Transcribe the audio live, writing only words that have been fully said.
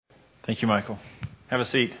Thank you, Michael. Have a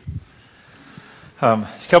seat. A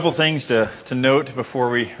couple things to note before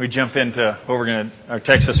we jump into what we're going to, our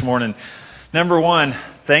text this morning. Number one,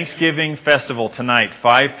 Thanksgiving festival tonight,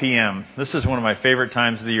 5 p.m. This is one of my favorite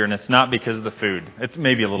times of the year, and it's not because of the food. It's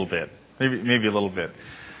maybe a little bit. Maybe a little bit.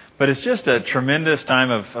 But it's just a tremendous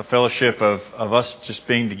time of fellowship, of us just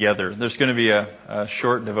being together. There's going to be a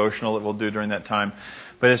short devotional that we'll do during that time.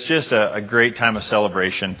 But it's just a great time of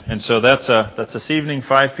celebration. And so that's this evening,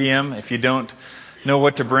 5 p.m. If you don't know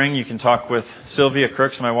what to bring, you can talk with Sylvia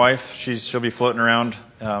Crooks, my wife. She'll be floating around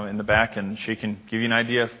in the back, and she can give you an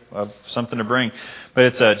idea of something to bring. But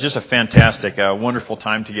it's just a fantastic, wonderful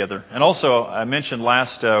time together. And also, I mentioned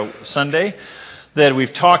last Sunday that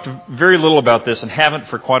we've talked very little about this and haven't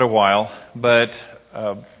for quite a while. But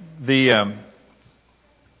the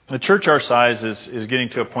church our size is getting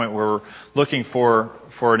to a point where we're looking for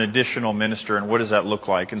an additional minister, and what does that look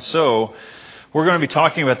like? And so we're going to be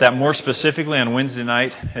talking about that more specifically on Wednesday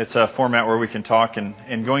night. It's a format where we can talk,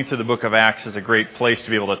 and going through the book of Acts is a great place to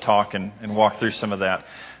be able to talk and walk through some of that.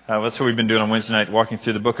 That's what we've been doing on Wednesday night, walking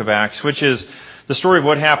through the book of Acts, which is the story of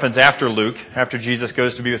what happens after Luke, after Jesus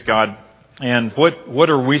goes to be with God. And what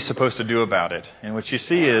are we supposed to do about it? And what you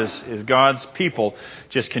see is God's people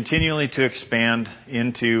just continually to expand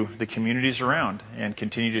into the communities around and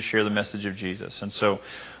continue to share the message of Jesus. And so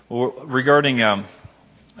regarding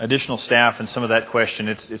additional staff and some of that question,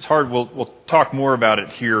 it's hard. We'll talk more about it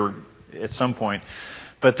here at some point.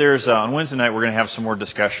 But there's on Wednesday night we're going to have some more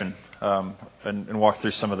discussion and walk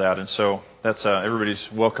through some of that. And so that's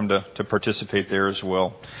everybody's welcome to participate there as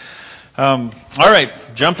well. All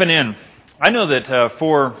right, jumping in. I know that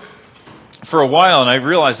for a while, and I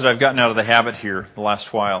realized that I've gotten out of the habit here the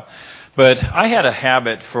last while, but I had a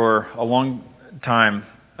habit for a long time,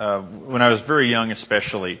 when I was very young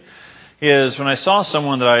especially, is when I saw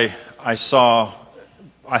someone that I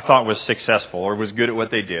thought was successful or was good at what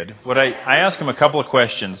they did, I asked them a couple of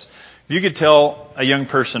questions. If you could tell a young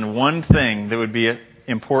person one thing that would be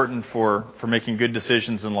important for making good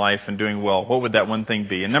decisions in life and doing well, what would that one thing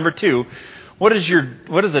be? And number two, what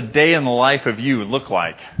does a day in the life of you look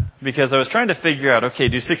like? Because I was trying to figure out, okay,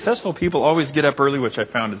 do successful people always get up early, which I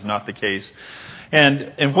found is not the case.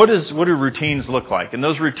 And what do routines look like? And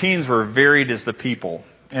those routines were varied as the people.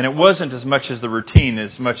 And it wasn't as much as the routine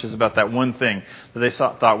as much as about that one thing that they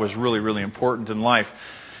thought was really, really important in life.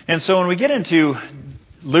 And so when we get into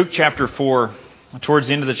Luke chapter 4, towards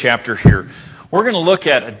the end of the chapter here, we're going to look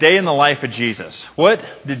at a day in the life of Jesus. What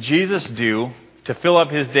did Jesus do to fill up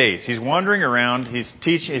his days? He's wandering around, he's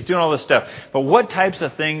teaching, he's doing all this stuff. But what types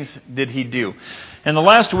of things did he do? In the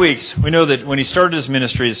last weeks, we know that when he started his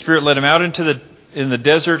ministry, the Spirit led him out in the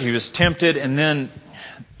desert. He was tempted, and then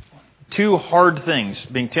two hard things,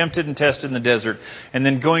 being tempted and tested in the desert, and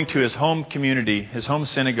then going to his home community, his home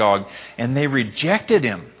synagogue, and they rejected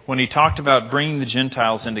him when he talked about bringing the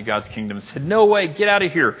Gentiles into God's kingdom. They said, no way, get out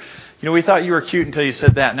of here. We thought you were cute until you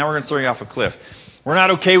said that. Now we're going to throw you off a cliff. We're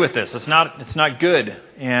not okay with this. It's not good.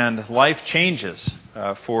 And life changes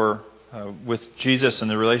with Jesus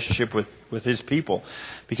and the relationship with his people,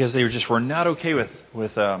 because they were not okay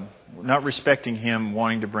with not respecting him,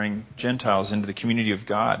 wanting to bring Gentiles into the community of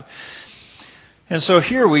God. And so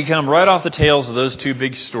here we come right off the tails of those two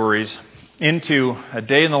big stories into a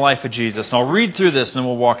day in the life of Jesus. And I'll read through this and then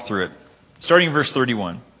we'll walk through it. Starting in verse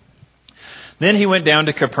 31. Then he went down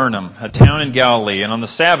to Capernaum, a town in Galilee, and on the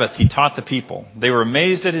Sabbath he taught the people. They were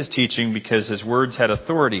amazed at his teaching because his words had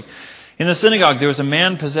authority. In the synagogue there was a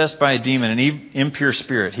man possessed by a demon, an impure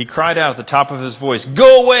spirit. He cried out at the top of his voice,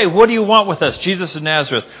 "Go away! What do you want with us, Jesus of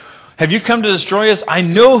Nazareth? Have you come to destroy us? I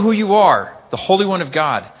know who you are, the Holy One of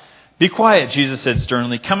God." "Be quiet," Jesus said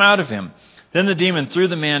sternly. "Come out of him." Then the demon threw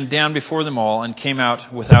the man down before them all and came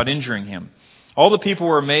out without injuring him. All the people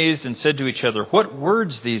were amazed and said to each other, "What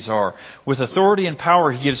words these are! With authority and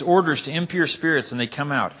power he gives orders to impure spirits, and they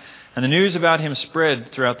come out." And the news about him spread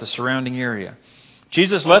throughout the surrounding area.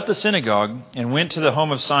 Jesus left the synagogue and went to the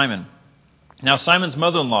home of Simon. Now Simon's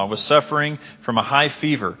mother-in-law was suffering from a high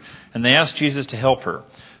fever, and they asked Jesus to help her.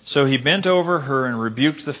 So he bent over her and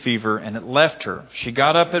rebuked the fever, and it left her. She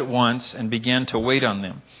got up at once and began to wait on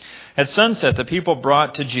them. At sunset, the people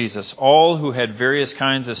brought to Jesus all who had various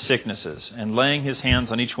kinds of sicknesses, and laying his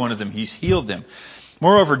hands on each one of them, he healed them.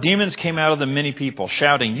 Moreover, demons came out of the many people,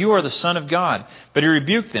 shouting, "You are the Son of God." But he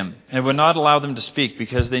rebuked them and would not allow them to speak,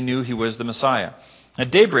 because they knew he was the Messiah. At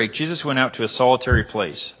daybreak, Jesus went out to a solitary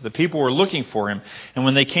place. The people were looking for him, and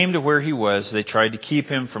when they came to where he was, they tried to keep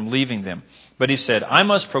him from leaving them. But he said, "I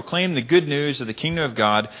must proclaim the good news of the kingdom of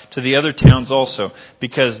God to the other towns also,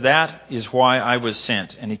 because that is why I was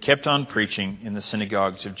sent." And he kept on preaching in the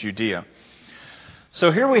synagogues of Judea. So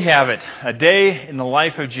here we have it, a day in the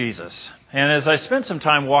life of Jesus. And as I spent some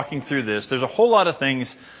time walking through this, there's a whole lot of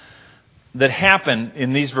things that happen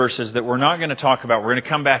in these verses that we're not going to talk about. We're going to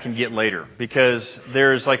come back and get later. Because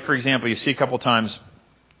there's, like, for example, you see a couple times,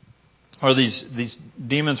 or these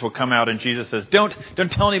demons will come out and Jesus says, don't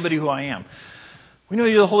tell anybody who I am. We know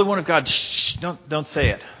you're the Holy One of God. Shh, don't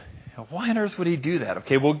say it. Why on earth would he do that?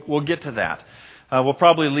 Okay, we'll get to that. We'll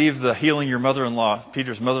probably leave the healing your mother-in-law,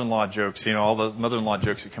 Peter's mother-in-law jokes, all the mother-in-law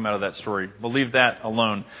jokes that come out of that story. We'll leave that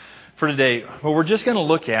alone for today. But we're just going to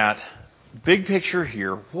look at, big picture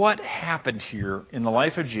here, what happened here in the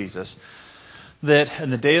life of Jesus, that in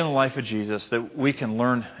the day in the life of Jesus, that we can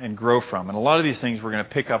learn and grow from. And a lot of these things we're going to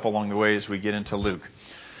pick up along the way as we get into Luke.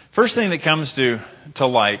 First thing that comes to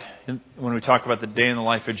light when we talk about the day in the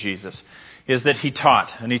life of Jesus is that he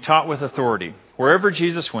taught, and he taught with authority. Wherever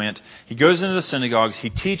Jesus went, he goes into the synagogues, he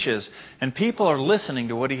teaches, and people are listening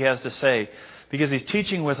to what he has to say because he's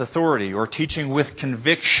teaching with authority, or teaching with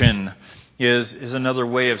conviction is another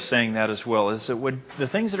way of saying that as well. Is that the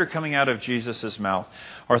things that are coming out of Jesus' mouth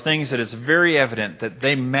are things that it's very evident that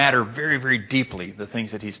they matter very, very deeply, the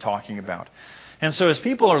things that he's talking about. And so as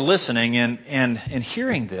people are listening and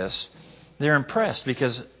hearing this, they're impressed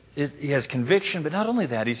because he has conviction, but not only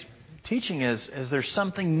that, he's teaching as there's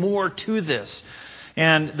something more to this.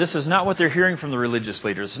 And this is not what they're hearing from the religious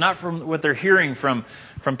leaders. It's not from what they're hearing from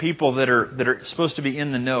people that are supposed to be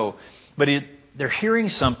in the know. But they're hearing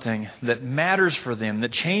something that matters for them,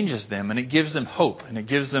 that changes them, and it gives them hope, and it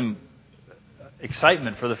gives them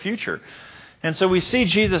excitement for the future. And so we see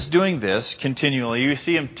Jesus doing this continually. We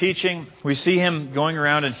see him teaching. We see him going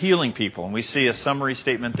around and healing people. And we see a summary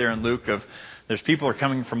statement there in Luke of there's people are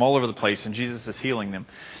coming from all over the place, and Jesus is healing them.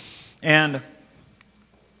 And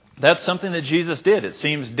that's something that Jesus did. It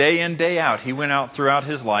seems day in, day out. He went out throughout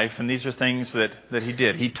his life, and these are things that he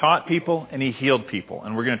did. He taught people, and he healed people.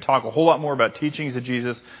 And we're going to talk a whole lot more about teachings of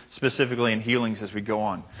Jesus, specifically in healings as we go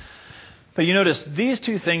on. But you notice these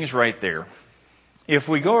two things right there. If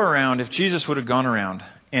we go around, if Jesus would have gone around,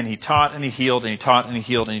 and he taught, and he healed, and he taught, and he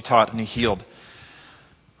healed, and he taught, and he healed,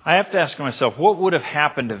 I have to ask myself, what would have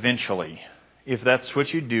happened eventually if that's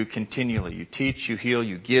what you do continually? You teach, you heal,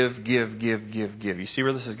 you give. You see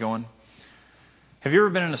where this is going? Have you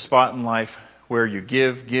ever been in a spot in life where you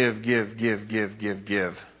give,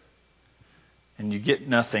 and you get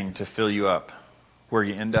nothing to fill you up, where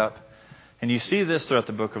you end up? And you see this throughout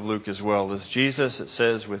the book of Luke as well. As Jesus, it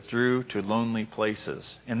says, withdrew to lonely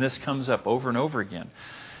places. And this comes up over and over again.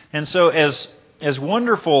 And so as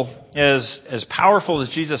wonderful, as powerful as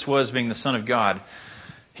Jesus was being the Son of God,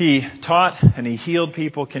 he taught and he healed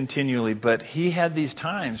people continually, but he had these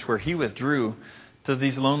times where he withdrew to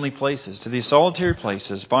these lonely places, to these solitary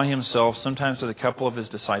places by himself, sometimes with a couple of his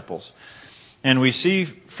disciples. And we see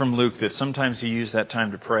from Luke that sometimes he used that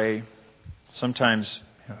time to pray. Sometimes,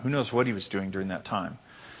 who knows what he was doing during that time.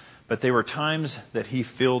 But they were times that he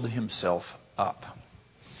filled himself up.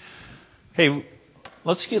 Hey,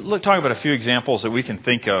 let's talk about a few examples that we can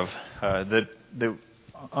think of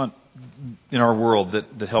in our world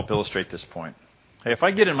that help illustrate this point. Hey, if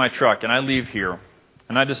I get in my truck and I leave here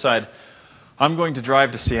and I decide I'm going to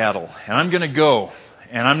drive to Seattle and I'm going to go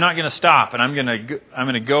and I'm not going to stop and I'm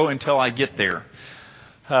going to go until I get there.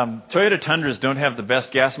 Toyota Tundras don't have the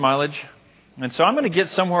best gas mileage, and so I'm going to get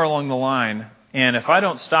somewhere along the line, and if I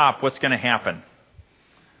don't stop, what's going to happen?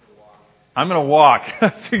 I'm going to walk.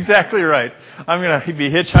 That's exactly right. I'm going to be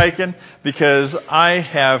hitchhiking because I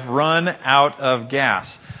have run out of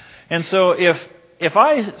gas. And so if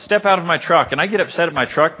I step out of my truck and I get upset at my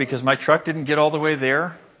truck because my truck didn't get all the way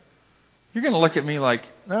there, you're going to look at me like,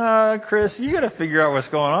 Chris, you got to figure out what's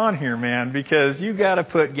going on here, man, because you got to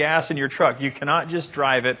put gas in your truck. You cannot just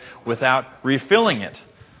drive it without refilling it.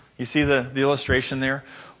 You see the illustration there?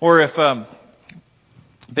 Or if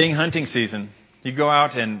being hunting season, you go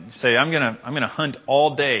out and say, I'm gonna hunt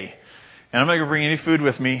all day, and I'm not going to bring any food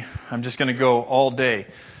with me. I'm just going to go all day.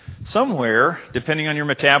 Somewhere, depending on your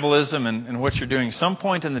metabolism and what you're doing, some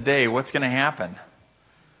point in the day, what's going to happen?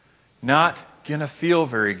 Not going to feel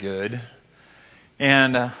very good.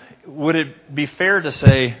 And would it be fair to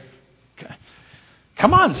say,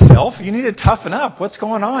 come on, self, you need to toughen up. What's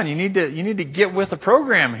going on? You need to get with the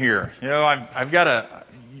program here. I've got to.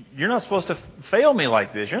 You're not supposed to fail me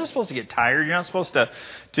like this. You're not supposed to get tired. You're not supposed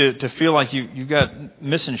to feel like you've got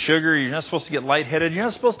missing sugar. You're not supposed to get lightheaded. You're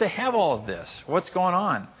not supposed to have all of this. What's going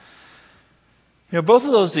on? Both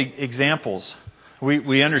of those examples,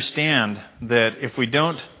 we understand that if we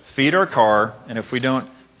don't feed our car and if we don't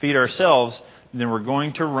feed ourselves, then we're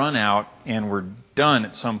going to run out and we're done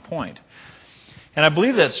at some point. And I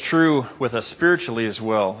believe that's true with us spiritually as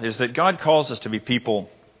well, is that God calls us to be people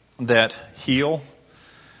that heal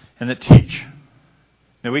and that teach.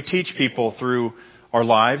 Now, we teach people through our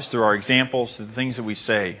lives, through our examples, through the things that we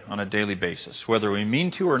say on a daily basis. Whether we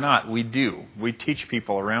mean to or not, we do. We teach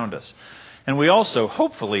people around us. And we also,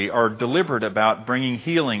 hopefully, are deliberate about bringing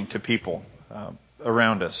healing to people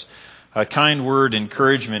around us. A kind word,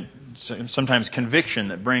 encouragement, sometimes conviction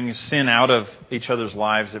that brings sin out of each other's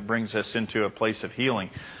lives, that brings us into a place of healing.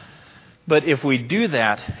 But if we do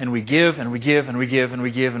that, and we give, and we give, and we give, and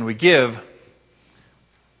we give, and we give,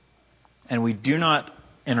 and we do not,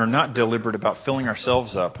 and are not deliberate about filling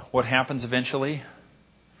ourselves up, what happens eventually?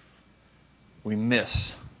 We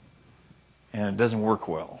miss, and it doesn't work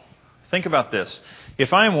well. Think about this.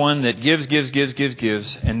 If I'm one that gives,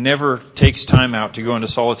 and never takes time out to go into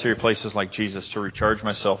solitary places like Jesus to recharge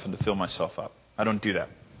myself and to fill myself up, I don't do that.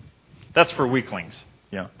 That's for weaklings.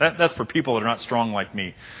 That's for people that are not strong like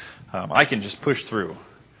me. I can just push through.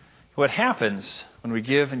 What happens when we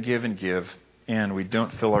give and give and give, and we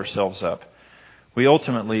don't fill ourselves up, we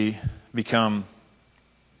ultimately become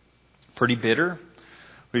pretty bitter.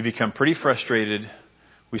 We become pretty frustrated.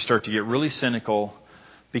 We start to get really cynical,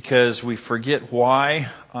 because we forget why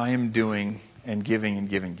I am doing and giving and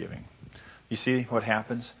giving. You see what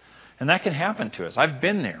happens? And that can happen to us. I've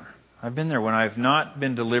been there. I've been there when I've not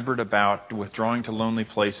been deliberate about withdrawing to lonely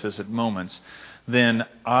places at moments. Then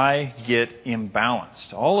I get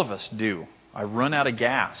imbalanced. All of us do. I run out of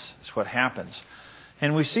gas. That's what happens.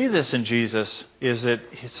 And we see this in Jesus, is that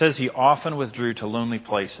it says he often withdrew to lonely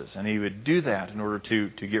places. And he would do that in order to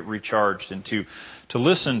get recharged and to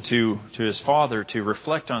listen to his Father, to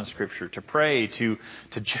reflect on Scripture, to pray, to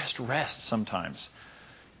just rest sometimes.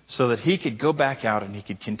 So that he could go back out and he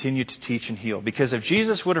could continue to teach and heal. Because if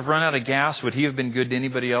Jesus would have run out of gas, would he have been good to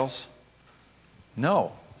anybody else?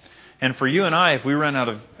 No. And for you and I, if we run out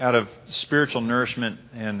of spiritual nourishment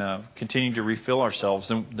and continue to refill ourselves,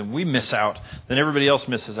 then we miss out. Then everybody else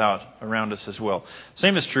misses out around us as well.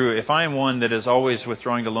 Same is true if I am one that is always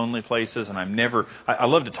withdrawing to lonely places, and I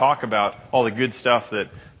love to talk about all the good stuff that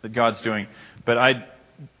God's doing, but I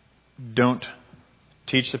don't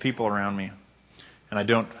teach the people around me, and I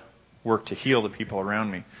don't work to heal the people around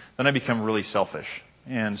me, then I become really selfish.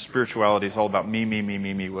 And spirituality is all about me,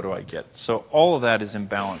 what do I get? So all of that is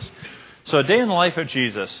imbalanced. So a day in the life of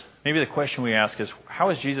Jesus, maybe the question we ask is, how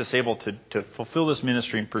is Jesus able to fulfill this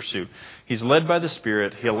ministry and pursue? He's led by the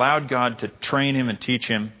Spirit. He allowed God to train him and teach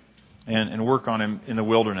him and work on him in the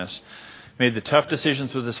wilderness. Made the tough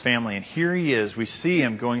decisions with his family. And here he is. We see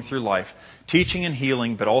him going through life, teaching and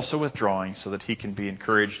healing, but also withdrawing so that he can be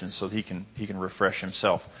encouraged and so that he can refresh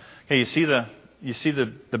himself. Okay, you see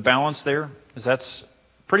the balance there? That's a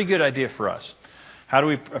pretty good idea for us. How do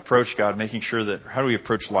we approach God? How do we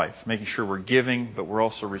approach life? Making sure we're giving, but we're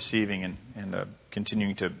also receiving and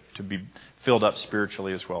continuing to be filled up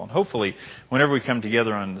spiritually as well. And hopefully, whenever we come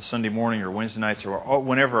together on the Sunday morning or Wednesday nights or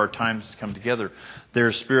whenever our times come together,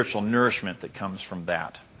 there's spiritual nourishment that comes from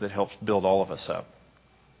that helps build all of us up.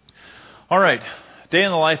 All right, day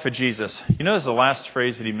in the life of Jesus. You notice the last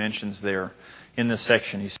phrase that he mentions there in this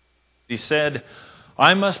section. He said,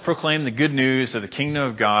 I must proclaim the good news of the kingdom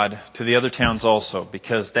of God to the other towns also,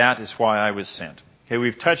 because that is why I was sent. Okay,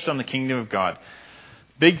 we've touched on the kingdom of God.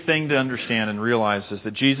 Big thing to understand and realize is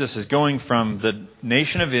that Jesus is going from the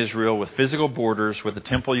nation of Israel with physical borders, with a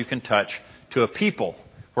temple you can touch, to a people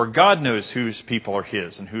where God knows whose people are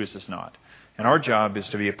his and whose is not. And our job is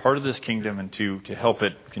to be a part of this kingdom and to help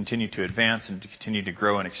it continue to advance and to continue to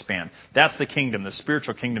grow and expand. That's the kingdom, the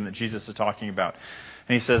spiritual kingdom that Jesus is talking about.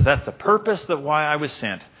 And he says, that's the purpose that why I was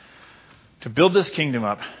sent, to build this kingdom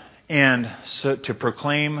up and so to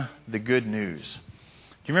proclaim the good news. Do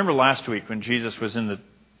you remember last week when Jesus was in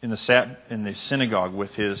the synagogue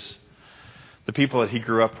with the people that he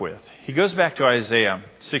grew up with? He goes back to Isaiah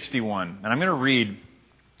 61, and I'm going to read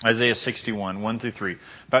Isaiah 61, 1 through 3.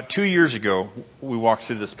 About 2 years ago, we walked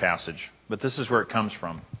through this passage, but this is where it comes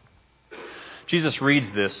from. Jesus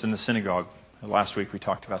reads this in the synagogue. Last week we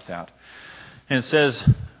talked about that. And it says,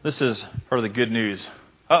 this is part of the good news.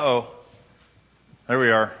 There we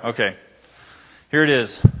are. Okay. Here it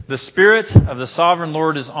is. The Spirit of the Sovereign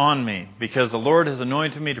Lord is on me, because the Lord has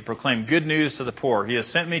anointed me to proclaim good news to the poor. He has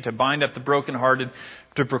sent me to bind up the brokenhearted,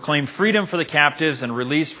 to proclaim freedom for the captives and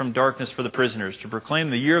release from darkness for the prisoners, to proclaim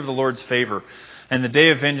the year of the Lord's favor and the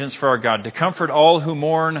day of vengeance for our God, to comfort all who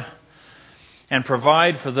mourn and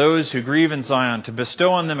provide for those who grieve in Zion, to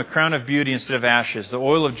bestow on them a crown of beauty instead of ashes, the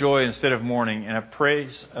oil of joy instead of mourning, and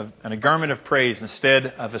a garment of praise instead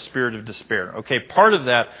of a spirit of despair. Okay, part of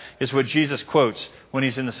that is what Jesus quotes when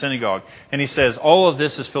he's in the synagogue. And he says, all of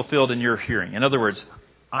this is fulfilled in your hearing. In other words,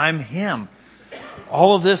 I'm him.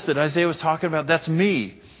 All of this that Isaiah was talking about, that's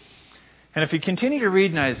me. And if you continue to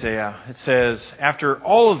read in Isaiah, it says, after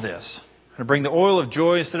all of this, I'm going to bring the oil of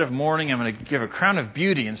joy instead of mourning. I'm going to give a crown of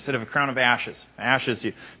beauty instead of a crown of ashes. Ashes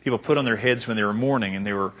people put on their heads when they were mourning and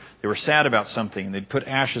they were sad about something. And they'd put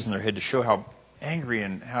ashes on their head to show how angry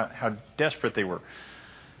and how desperate they were.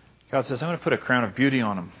 God says, I'm going to put a crown of beauty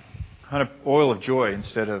on them. I'm going to oil of joy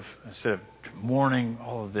instead of mourning,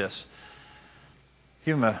 all of this.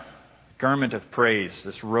 Give them a garment of praise,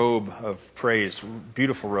 this robe of praise,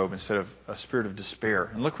 beautiful robe instead of a spirit of despair.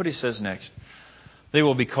 And look what he says next. They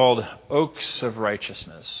will be called oaks of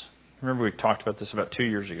righteousness. Remember, we talked about this about 2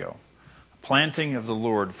 years ago. A planting of the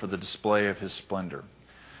Lord for the display of his splendor.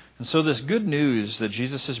 And so this good news that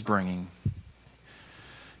Jesus is bringing,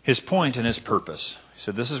 his point and his purpose. He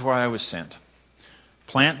said, this is why I was sent.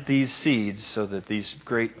 Plant these seeds so that these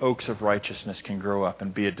great oaks of righteousness can grow up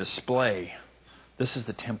and be a display. This is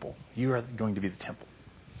the temple. You are going to be the temple.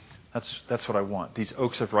 That's what I want. These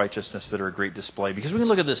oaks of righteousness that are a great display. Because we can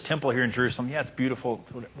look at this temple here in Jerusalem. Yeah, it's beautiful,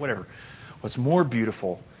 whatever. What's more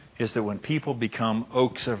beautiful is that when people become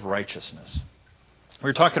oaks of righteousness. We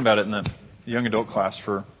were talking about it in the young adult class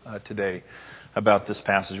for today about this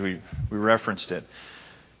passage. We referenced it.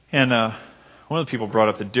 And one of the people brought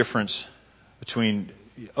up the difference between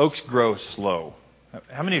oaks grow slow.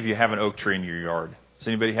 How many of you have an oak tree in your yard? Does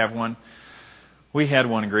anybody have one? We had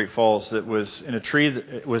one in Great Falls that was in a tree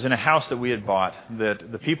that was in a house that we had bought,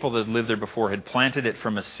 that the people that lived there before had planted it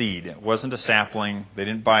from a seed. It wasn't a sapling. They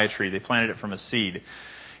didn't buy a tree. They planted it from a seed.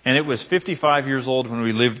 And it was 55 years old when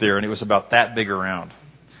we lived there, and it was about that big around.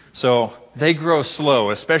 So they grow slow,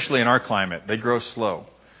 especially in our climate. They grow slow.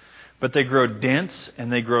 But they grow dense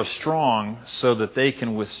and they grow strong so that they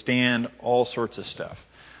can withstand all sorts of stuff.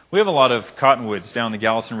 We have a lot of cottonwoods down the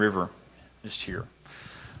Gallatin River just here.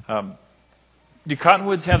 Do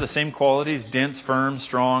cottonwoods have the same qualities? Dense, firm,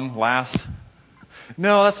 strong, last?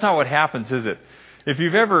 No, that's not what happens, is it? If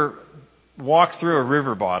you've ever walked through a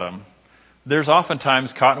river bottom, there's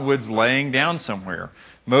oftentimes cottonwoods laying down somewhere.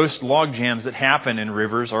 Most log jams that happen in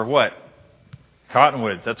rivers are what?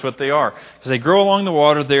 Cottonwoods. That's what they are. Because they grow along the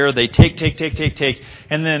water there, they take.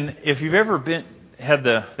 And then if you've ever had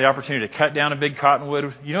the opportunity to cut down a big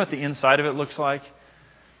cottonwood, you know what the inside of it looks like?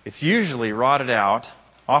 It's usually rotted out.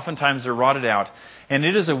 Oftentimes they're rotted out. And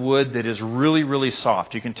it is a wood that is really, really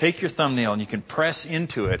soft. You can take your thumbnail and you can press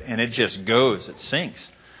into it and it just goes. It sinks.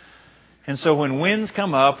 And so when winds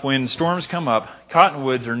come up, when storms come up,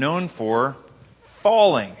 cottonwoods are known for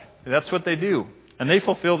falling. That's what they do. And they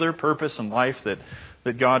fulfill their purpose in life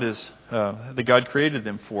that God created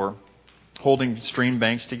them for, holding stream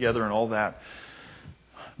banks together and all that.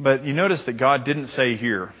 But you notice that God didn't say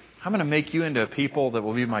here, I'm going to make you into a people that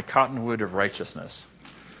will be my cottonwood of righteousness.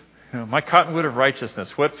 My cottonwood of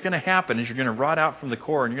righteousness. What's going to happen is you're going to rot out from the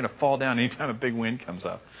core and you're going to fall down anytime a big wind comes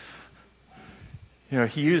up.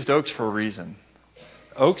 He used oaks for a reason.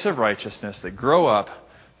 Oaks of righteousness that grow up,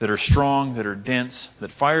 that are strong, that are dense,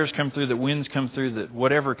 that fires come through, that winds come through, that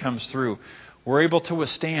whatever comes through, we're able to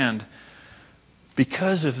withstand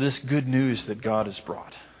because of this good news that God has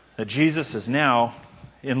brought. That Jesus is now,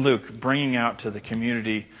 in Luke, bringing out to the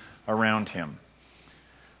community around him.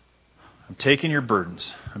 I'm taking your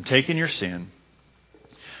burdens. I'm taking your sin.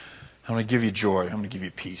 I'm going to give you joy. I'm going to give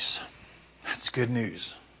you peace. That's good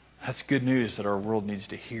news. That's good news that our world needs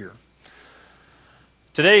to hear.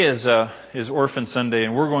 Today is Orphan Sunday,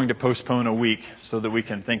 and we're going to postpone a week so that we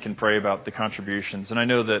can think and pray about the contributions. And I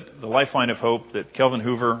know that the Lifeline of Hope, that Kelvin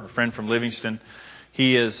Hoover, a friend from Livingston,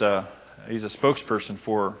 he's a spokesperson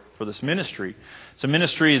for this ministry. It's a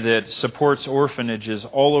ministry that supports orphanages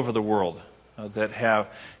all over the world. That have,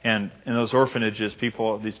 and in those orphanages,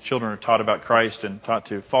 these children are taught about Christ and taught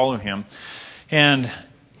to follow him. And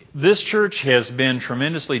this church has been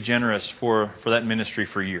tremendously generous for that ministry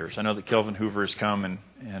for years. I know that Kelvin Hoover has come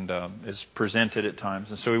and is presented at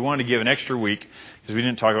times. And so we wanted to give an extra week, because we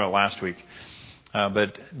didn't talk about it last week,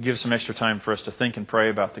 but give some extra time for us to think and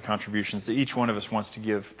pray about the contributions that each one of us wants to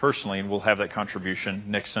give personally. And we'll have that contribution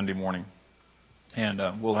next Sunday morning.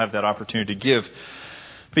 And we'll have that opportunity to give.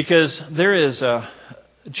 Because there is,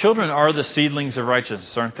 children are the seedlings of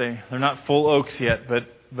righteousness, aren't they? They're not full oaks yet, but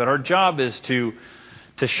our job is to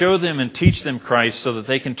show them and teach them Christ so that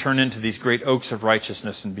they can turn into these great oaks of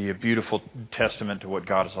righteousness and be a beautiful testament to what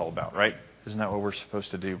God is all about, right? Isn't that what we're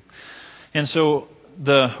supposed to do? And so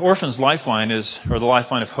the Orphans Lifeline or the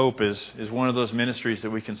Lifeline of Hope is one of those ministries that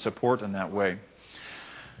we can support in that way.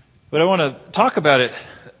 But I want to talk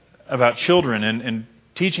about children and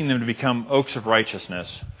teaching them to become oaks of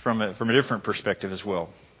righteousness from a different perspective as well.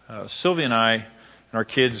 Sylvia and I and our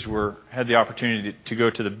kids had the opportunity to go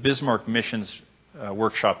to the Bismarck Missions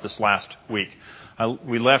workshop this last week.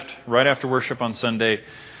 We left right after worship on Sunday,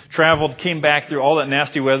 traveled, came back through all that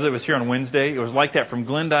nasty weather that was here on Wednesday. It was like that from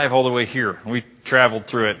Glendive all the way here. We traveled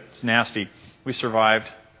through it. It's nasty. We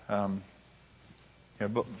survived.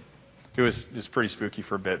 But it was pretty spooky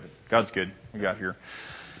for a bit. But God's good. We got here.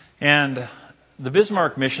 And the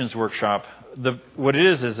Bismarck Missions Workshop, what it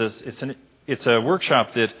is it's a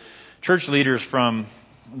workshop that church leaders from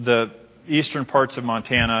the eastern parts of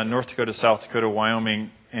Montana, North Dakota, South Dakota,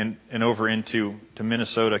 Wyoming, and over into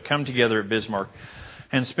Minnesota come together at Bismarck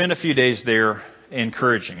and spend a few days there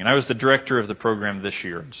encouraging. And I was the director of the program this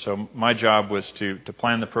year. So my job was to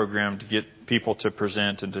plan the program, to get people to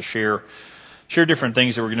present and to share different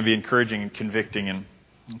things that were going to be encouraging and convicting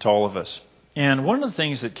to all of us. And one of the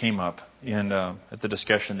things that came up at the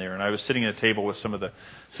discussion there, and I was sitting at a table with some of the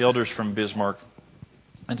elders from Bismarck,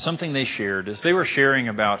 and something they shared is they were sharing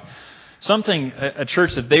about a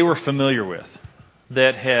church that they were familiar with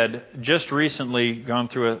that had just recently gone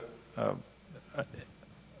through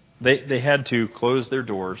they had to close their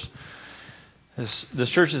doors. This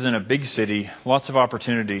church is in a big city, lots of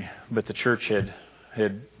opportunity, but the church had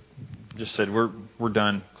just said, we're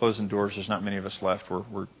done, closing doors. There's not many of us left.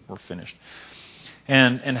 We're finished.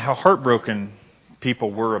 And how heartbroken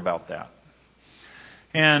people were about that.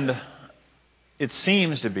 And it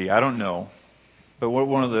seems to be, I don't know, but what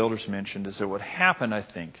one of the elders mentioned is that what happened, I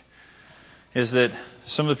think, is that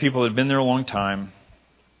some of the people that had been there a long time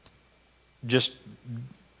just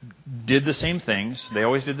did the same things. They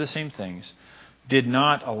always did the same things. Did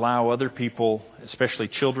not allow other people, especially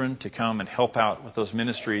children, to come and help out with those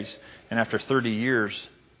ministries. And after 30 years,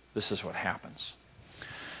 this is what happens.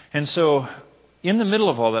 And so, in the middle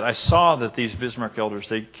of all that, I saw that these Bismarck elders,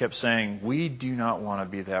 they kept saying, we do not want to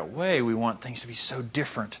be that way. We want things to be so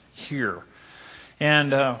different here.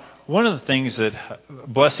 And one of the things that,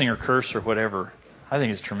 blessing or curse or whatever, I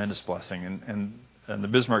think is a tremendous blessing. And the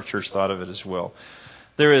Bismarck Church thought of it as well.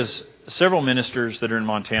 There is several ministers that are in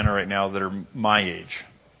Montana right now that are my age.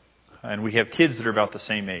 And we have kids that are about the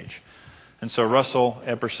same age. And so Russell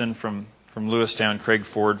Epperson from Lewistown, Craig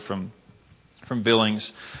Ford from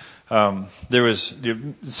Billings. There was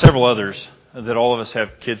several others that all of us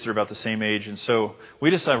have kids that are about the same age. And so we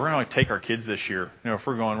decided we're going to take our kids this year. If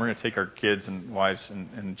we're going, we're going to take our kids and wives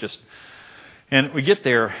and we get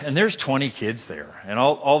there, and there's 20 kids there. And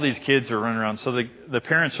all these kids are running around. So the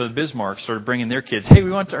parents of the Bismarck started bringing their kids. Hey,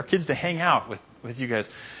 we want our kids to hang out with you guys.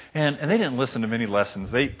 And they didn't listen to many lessons.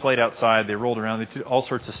 They played outside. They rolled around. They did all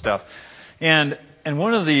sorts of stuff. And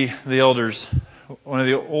one of the elders, one of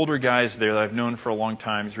the older guys there that I've known for a long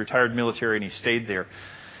time, he's retired military, and he stayed there.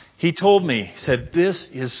 He told me, he said, this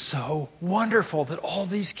is so wonderful that all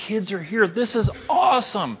these kids are here. This is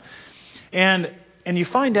awesome. And you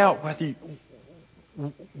find out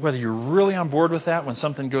whether you're really on board with that when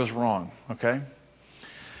something goes wrong, okay?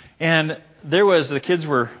 And the kids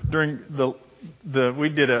were, during we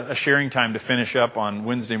did a sharing time to finish up on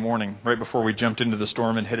Wednesday morning, right before we jumped into the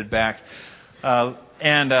storm and headed back.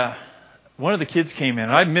 And one of the kids came in,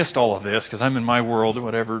 and I missed all of this because I'm in my world or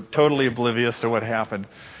whatever, totally oblivious to what happened.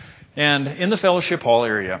 And in the fellowship hall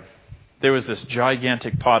area, there was this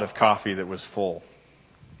gigantic pot of coffee that was full.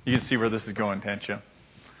 You can see where this is going, can't you?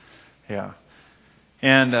 Yeah.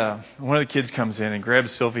 And one of the kids comes in and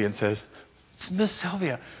grabs Sylvia and says, Miss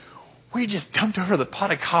Sylvia, we just dumped over the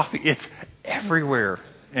pot of coffee. It's everywhere.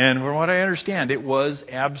 And from what I understand, it was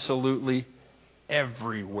absolutely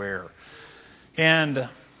everywhere. And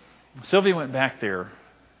Sylvia went back there,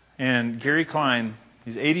 and Gary Klein,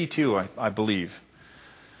 he's 82, I believe.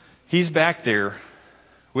 He's back there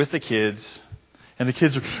with the kids, and the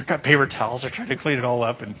kids got paper towels. They're trying to clean it all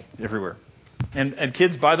up and everywhere. And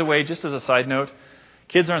kids, by the way, just as a side note,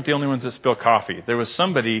 kids aren't the only ones that spill coffee. There was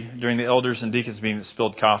somebody during the elders and deacons meeting that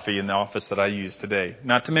spilled coffee in the office that I use today.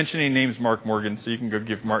 Not to mention any names, Mark Morgan, so you can go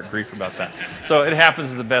give Mark grief about that. So it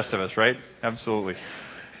happens to the best of us, right? Absolutely.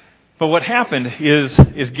 But what happened is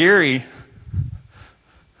Gary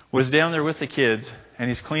was down there with the kids, and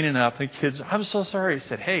he's cleaning up. The kids, I'm so sorry. He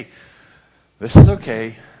said, hey, this is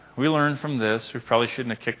okay. We learned from this. We probably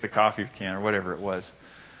shouldn't have kicked the coffee can or whatever it was.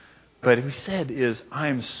 But what he said is, I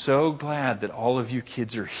am so glad that all of you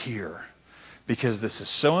kids are here because this is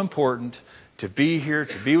so important to be here,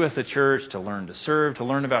 to be with the church, to learn to serve, to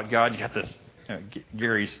learn about God. You got this,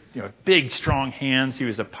 Gary's big, strong hands. He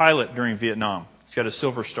was a pilot during Vietnam. He's got a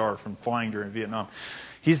silver star from flying during Vietnam.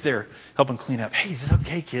 He's there helping clean up. Hey, it's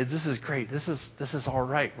okay, kids. This is great. This is all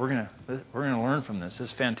right. We're gonna learn from this. This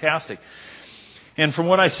is fantastic. And from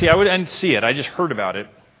what I see, I didn't see it. I just heard about it.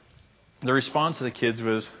 The response of the kids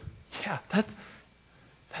was, "Yeah,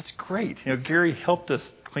 that's great. Gary helped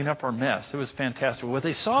us clean up our mess. It was fantastic." What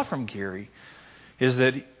they saw from Gary is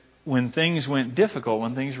that when things went difficult,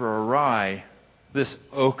 when things were awry, this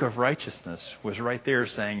oak of righteousness was right there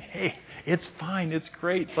saying, "Hey, it's fine. It's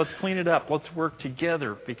great. Let's clean it up. Let's work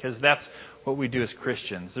together," because that's what we do as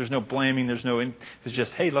Christians. There's no blaming. It's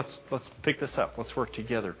just, "Hey, let's pick this up. Let's work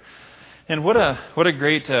together." And what a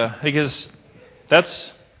great because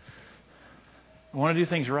that's I want to do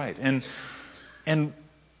things right. And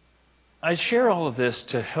I share all of this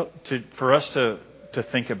to help for us to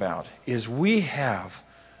think about is we have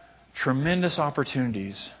tremendous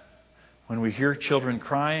opportunities when we hear children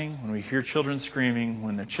crying, when we hear children screaming,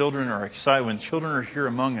 when the children are excited, when children are here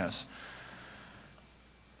among us.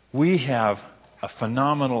 We have a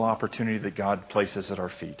phenomenal opportunity that God places at our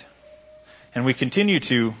feet. And we continue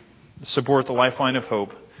to support the Lifeline of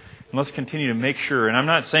Hope. And let's continue to make sure, and I'm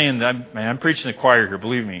not saying that I'm preaching the choir here,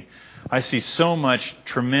 believe me. I see so much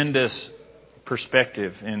tremendous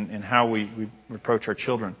perspective in how we approach our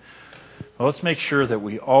children. Well, let's make sure that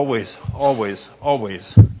we always, always,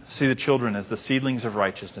 always see the children as the seedlings of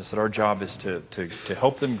righteousness, that our job is to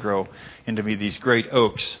help them grow and to be these great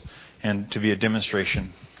oaks and to be a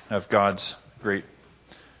demonstration of God's great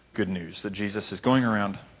good news that Jesus is going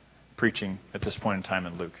around preaching at this point in time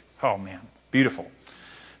in Luke. Oh man, beautiful.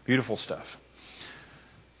 Beautiful stuff.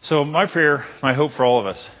 So my prayer, my hope for all of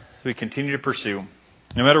us, we continue to pursue,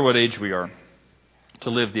 no matter what age we are, to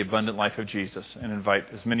live the abundant life of Jesus and invite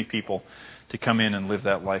as many people to come in and live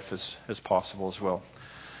that life as possible as well.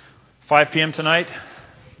 5 p.m. tonight,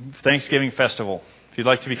 Thanksgiving festival. If you'd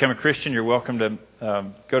like to become a Christian, you're welcome to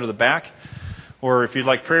go to the back. Or if you'd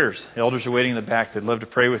like prayers, the elders are waiting in the back. They'd love to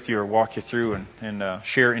pray with you or walk you through and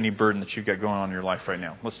share any burden that you've got going on in your life right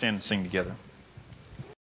now. Let's stand and sing together.